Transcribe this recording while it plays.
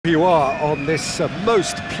You are on this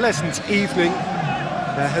most pleasant evening.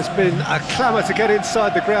 There has been a clamour to get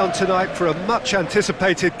inside the ground tonight for a much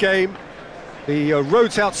anticipated game. The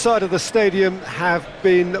roads outside of the stadium have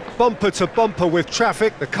been bumper to bumper with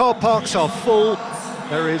traffic. The car parks are full.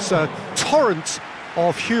 There is a torrent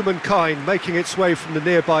of humankind making its way from the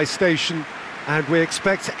nearby station, and we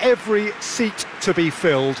expect every seat to be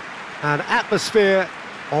filled. An atmosphere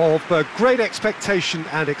of great expectation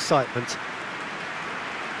and excitement.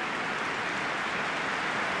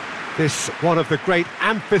 This one of the great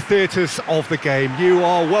amphitheatres of the game. You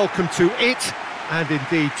are welcome to it, and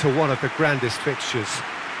indeed to one of the grandest fixtures.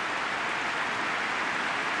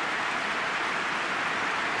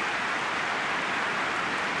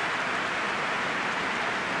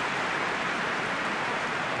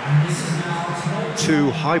 Two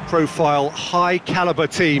high-profile, high-calibre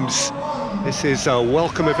teams. This is a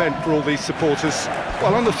welcome event for all these supporters.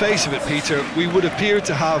 Well, on the face of it, Peter, we would appear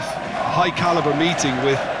to have a high-calibre meeting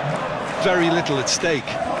with very little at stake.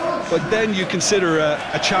 But then you consider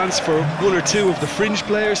a chance for one or two of the fringe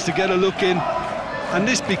players to get a look in, and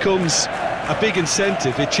this becomes a big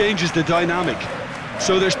incentive. It changes the dynamic.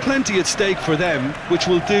 So there's plenty at stake for them, which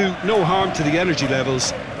will do no harm to the energy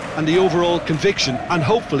levels and the overall conviction, and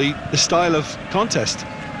hopefully the style of contest.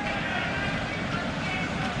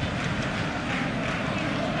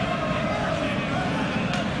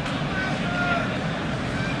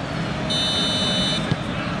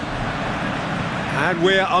 And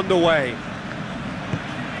we're underway.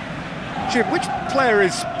 Jim, which player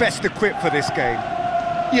is best equipped for this game?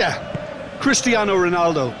 Yeah, Cristiano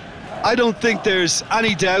Ronaldo. I don't think there's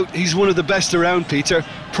any doubt he's one of the best around, Peter.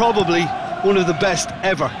 Probably one of the best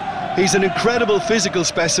ever. He's an incredible physical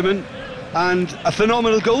specimen and a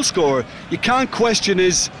phenomenal goal scorer. You can't question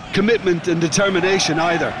his commitment and determination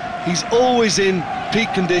either. He's always in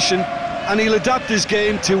peak condition, and he'll adapt his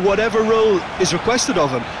game to whatever role is requested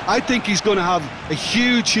of him. I think he's going to have a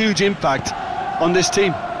huge impact on this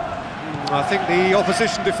team. I think the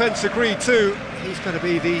opposition defence agree too. He's going to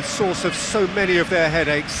be the source of so many of their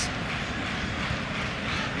headaches.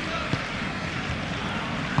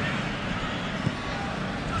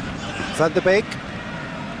 Van der Beek.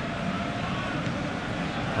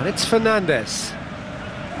 And it's Fernandes.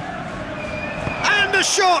 And the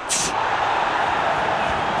shot!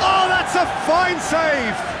 Oh, that's a fine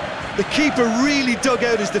save! The keeper really dug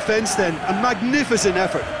out his defence then. A magnificent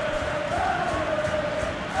effort.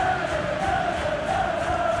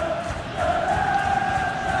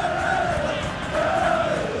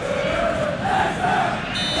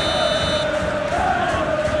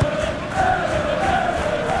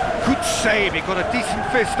 Good save, he got a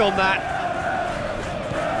decent fist on that.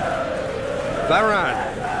 Varane.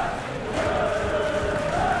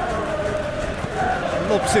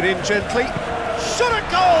 Lobs it in gently. Shot at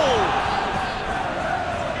goal!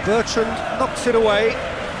 Bertrand knocks it away.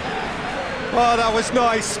 Oh, that was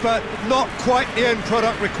nice, but not quite the end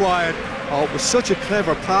product required. Oh, it was such a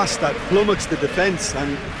clever pass that flummoxed the defence,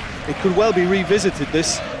 and it could well be revisited,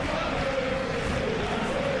 this.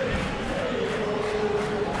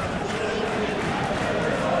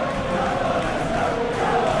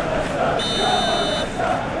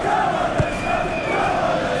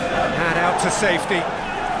 And out to safety.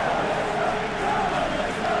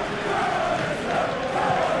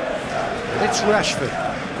 It's Rashford.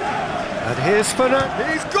 And here's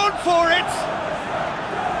Fernandes. He's gone for it!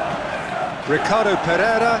 Ricardo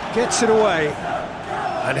Pereira gets it away.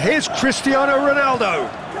 And here's Cristiano Ronaldo.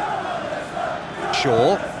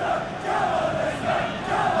 Shaw.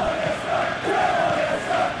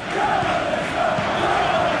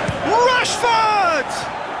 Rashford!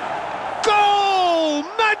 Goal!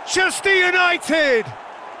 Manchester United!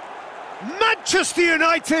 Manchester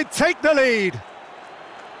United take the lead.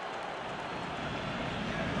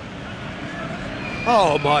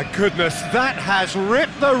 Oh my goodness, that has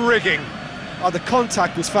ripped the rigging. Oh, the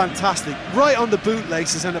contact was fantastic, right on the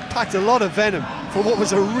bootlaces, and it packed a lot of venom for what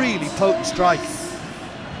was a really potent strike.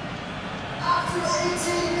 After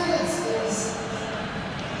 18 minutes is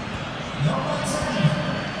number 10,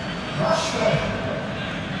 Rashford.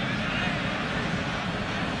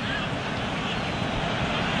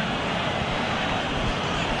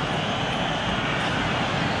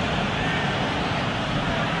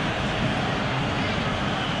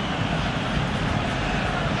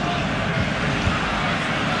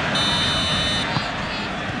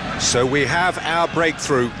 So we have our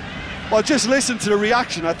breakthrough. Well, just listen to the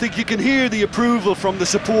reaction. I think you can hear the approval from the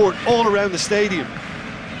support all around the stadium.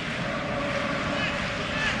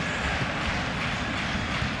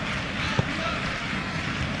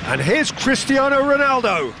 And here's Cristiano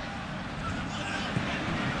Ronaldo.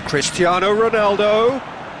 Cristiano Ronaldo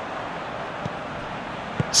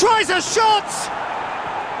tries a shot!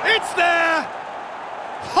 It's there!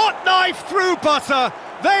 Hot knife through butter!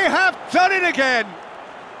 They have done it again!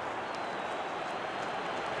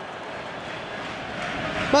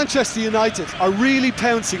 Manchester United are really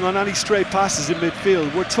pouncing on any stray passes in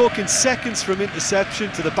midfield. We're talking seconds from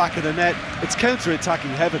interception to the back of the net. It's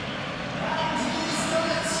counter-attacking heaven.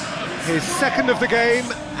 His second of the game,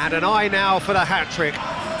 and an eye now for the hat-trick.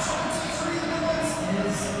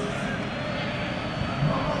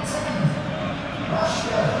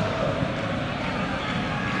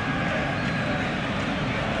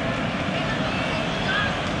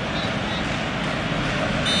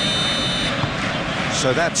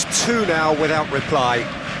 So that's two now without reply.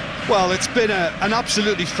 Well, it's been an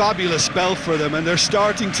absolutely fabulous spell for them, and they're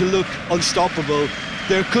starting to look unstoppable.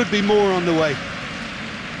 There could be more on the way.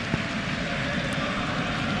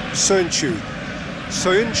 Soyuncu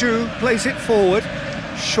plays it forward.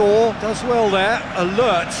 Shaw does well there,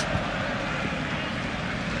 alert.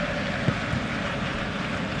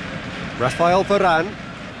 Rafael Varane.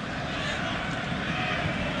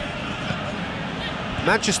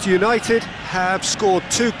 Manchester United have scored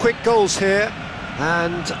two quick goals here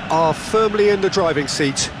and are firmly in the driving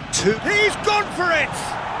seat. He's gone for it!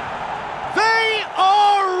 They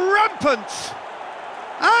are rampant!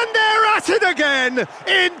 And they're at it again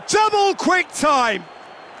in double quick time!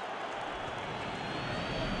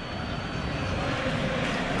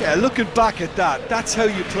 Yeah, looking back at that, that's how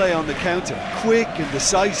you play on the counter. Quick and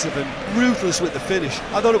decisive and ruthless with the finish.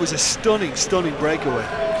 I thought it was a stunning, stunning breakaway.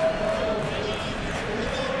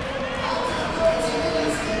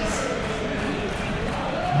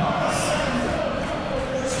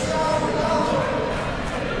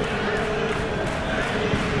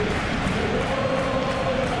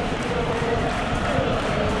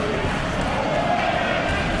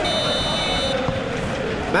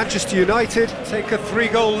 Manchester United take a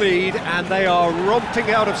 3-goal lead and they are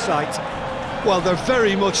romping out of sight. Well, they're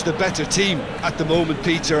very much the better team at the moment,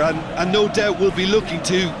 Peter, and no doubt will be looking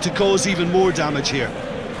to cause even more damage here.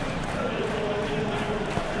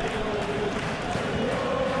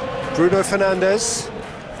 Bruno Fernandes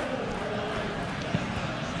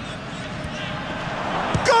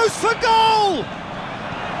goes for goal!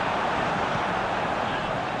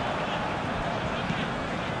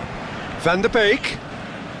 Van der Beek.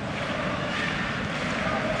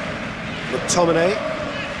 McTominay.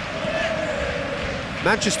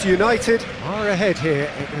 Manchester United are ahead here.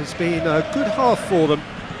 It has been a good half for them.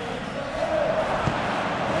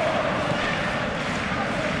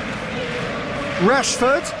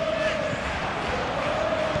 Rashford.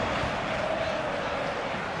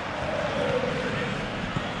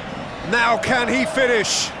 Now can he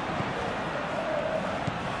finish?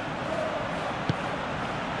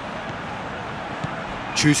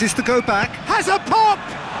 Chooses to go back. Has a pop!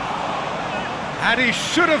 And he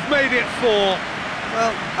should have made it 4.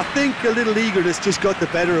 Well, I think a little eagerness just got the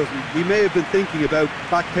better of him. He may have been thinking about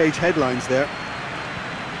back page headlines there.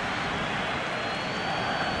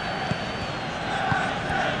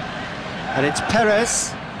 And it's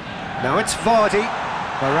Perez. Now it's Vardy.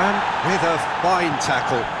 Varane with a fine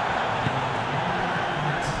tackle.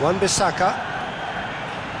 Wan-Bissaka.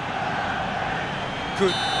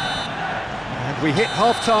 Good. And we hit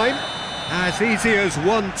half-time. As easy as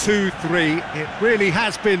 1, 2, 3. It really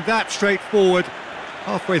has been that straightforward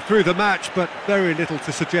halfway through the match, but very little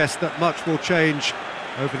to suggest that much will change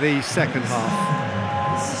over the second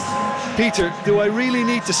half. Peter, do I really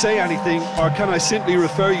need to say anything, or can I simply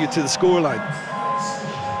refer you to the scoreline?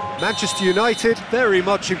 Manchester United very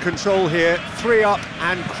much in control here, 3 up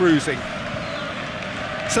and cruising.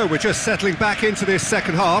 So we're just settling back into this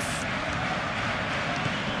second half.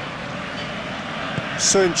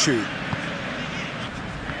 Soyuncu.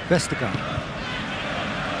 Vestergaard.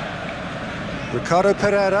 Ricardo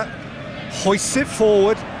Pereira hoists it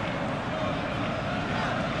forward.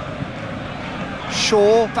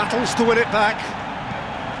 Shaw battles to win it back.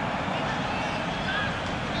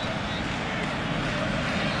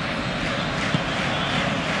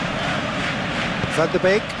 Van der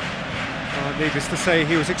Beek. Needless to say,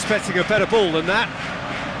 he was expecting a better ball than that.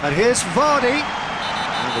 And here's Vardy.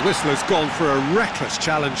 And the whistler's gone for a reckless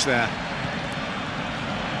challenge there.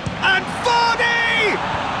 And Vardy!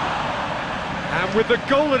 And with the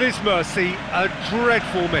goal at his mercy, a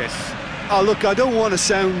dreadful miss. Oh, look, I don't want to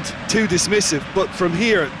sound too dismissive, but from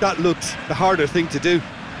here, that looked the harder thing to do.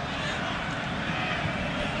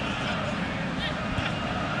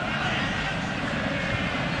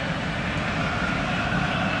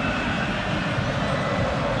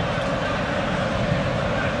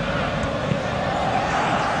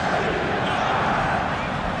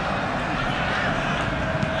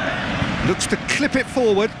 Looks to clip it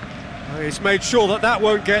forward. He's made sure that that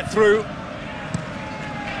won't get through.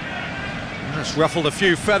 That's ruffled a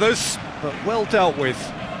few feathers, but well dealt with.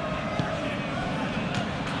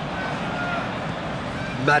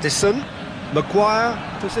 Maddison. Maguire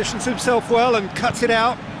positions himself well and cuts it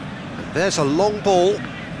out. And there's a long ball.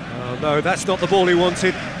 Oh no, that's not the ball he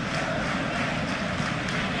wanted.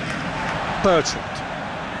 Bertrand.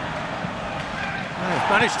 Oh,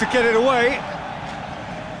 managed to get it away.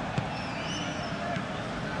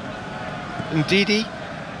 Ndidi.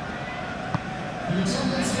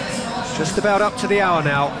 Just about up to the hour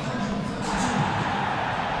now.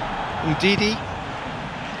 Ndidi.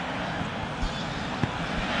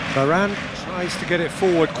 Varane tries to get it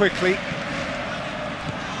forward quickly.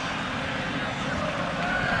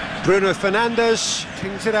 Bruno Fernandes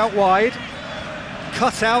pings it out wide.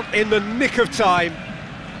 Cut out in the nick of time.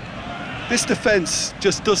 This defence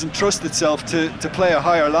just doesn't trust itself to play a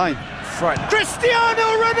higher line.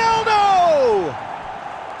 Cristiano Ronaldo!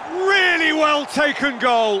 Really well taken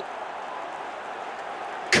goal.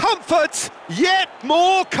 Comfort, yet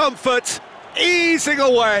more comfort, easing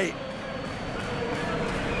away.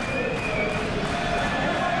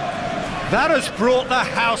 That has brought the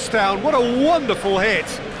house down. What a wonderful hit.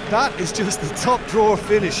 That is just the top drawer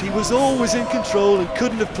finish. He was always in control and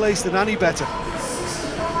couldn't have placed it any better.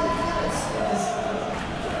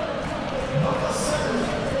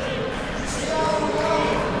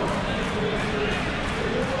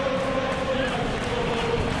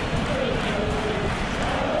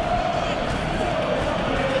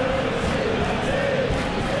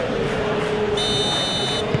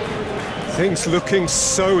 Things looking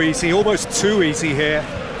so easy, almost too easy here.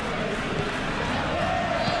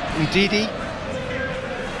 Ndidi.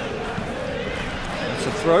 It's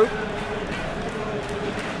a throw.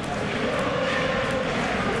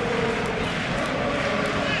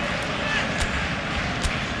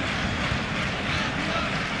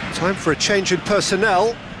 Time for a change in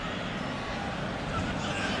personnel.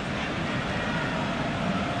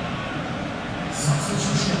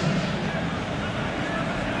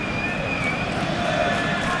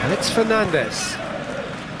 And it's Fernandes.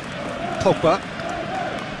 Pogba.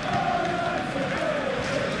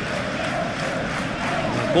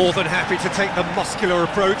 More than happy to take the muscular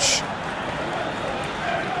approach.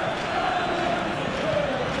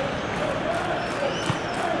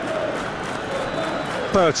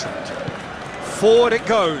 Bertrand. Forward it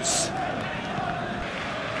goes.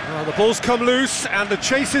 Well, the ball's come loose and the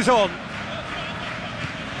chase is on.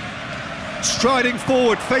 Striding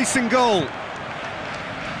forward, facing goal.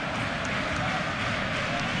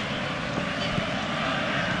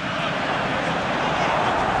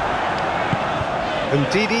 And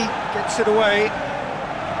Ndidi gets it away.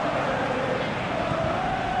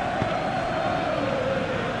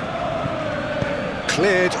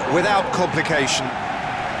 Cleared without complication.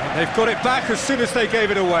 And they've got it back as soon as they gave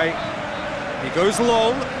it away. He goes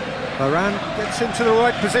long. Varane gets into the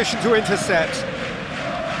right position to intercept.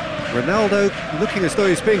 Ronaldo looking as though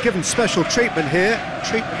he's being given special treatment here.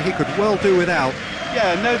 Treatment he could well do without.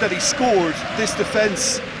 Yeah, now that he scored, this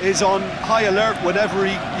defence is on high alert whenever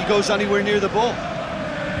he goes anywhere near the ball.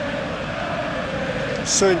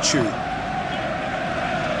 Sönchu.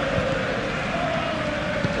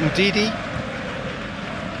 Ndidi.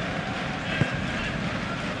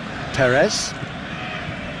 Perez.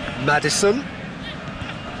 Maddison.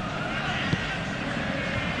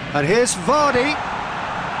 And here's Vardy.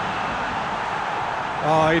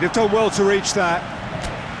 Oh, he'd have done well to reach that.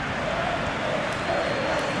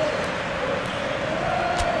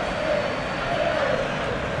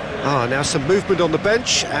 Now some movement on the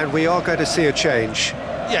bench, and we are going to see a change.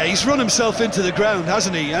 Yeah, he's run himself into the ground,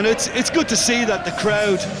 hasn't he? And it's good to see that the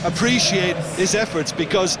crowd appreciate his efforts,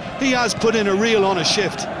 because he has put in a real honest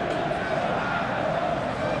shift.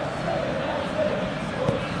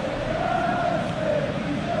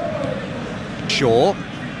 Shaw.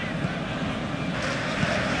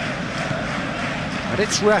 And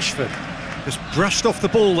it's Rashford. Just brushed off the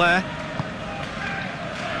ball there.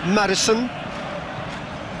 Maddison.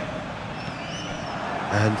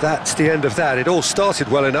 And that's the end of that. It all started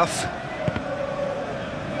well enough.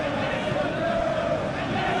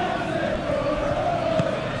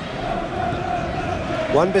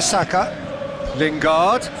 Wan-Bissaka.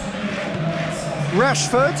 Lingard.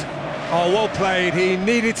 Rashford. Oh, well played. He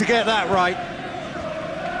needed to get that right.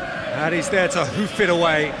 And he's there to hoof it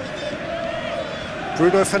away.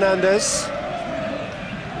 Bruno Fernandes.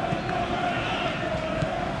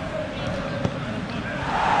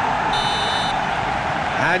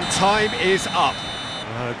 And time is up.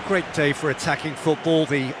 A great day for attacking football.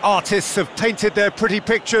 The artists have painted their pretty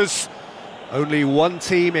pictures. Only one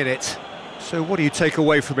team in it. So what do you take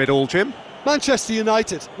away from it all, Jim? Manchester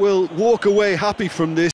United will walk away happy from this.